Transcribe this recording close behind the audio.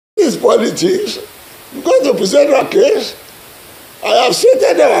is politics. We're going to present our case. I have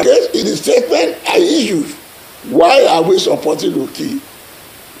stated our case in the statement I issued. Why are we supporting Oki?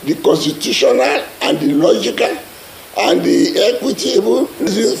 The constitutional and the logical and the equitable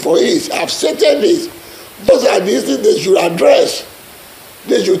reasons for it. I've stated this. Those are the things they should address.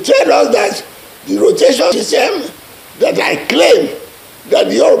 They should tell us that the rotation system that I claim that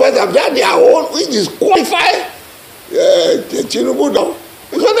the Yorubas have done their own, which is qualified, Tinubu now.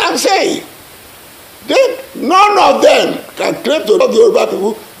 That's what I'm saying. None of them can claim to love Yoruba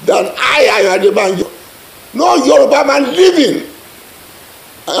people than Ayo Adebanjo. No Yoruba man living.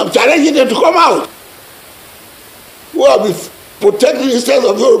 I'm challenging them to come out. Who will be protecting the interest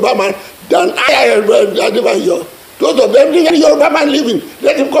of Yoruba man than Ayo Adebanjo. Those of them living, Yoruba man living,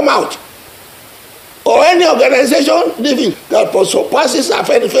 let him come out. Or any organization living that surpasses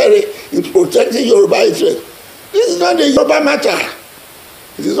Afenifere in protecting Yoruba interest. This is not a Yoruba matter.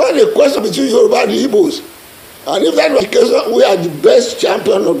 It is not a question between Yoruba and the Igbos. And if that was the case, we are the best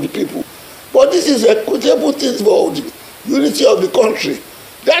champion of the people. But this is a equitable thing for the unity of the country.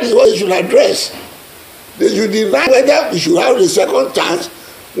 That is what they should address. They should deny whether we should have a second chance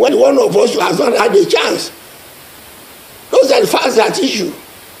when one of us has not had a chance. Those are the facts at issue.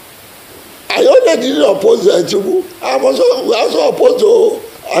 I only didn't oppose Tinubu. We also opposed to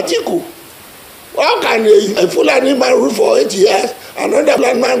Atiku. How can a Fulani man rule for 8 years, another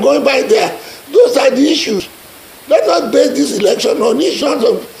Fulani man going by there? Those are the issues. Let us base this election on issues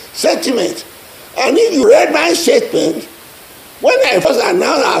of sentiment. And if you read my statement, when I first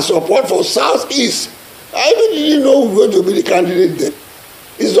announced our support for Southeast, I even didn't know who was going to be the candidate then.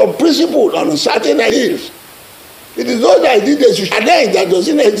 It's on principle and on certain ideas. It is those ideas that should challenge that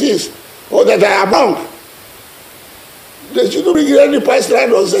doesn't exist or that are wrong. They shouldn't bring any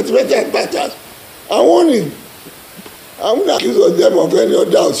personal or sentimental matters. I won't accuse them of any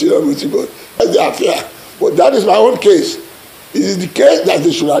other auxiliary, but that's their affair. But that is my own case. It is the case that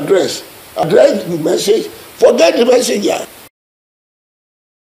they should address. Address the message. Forget the messenger.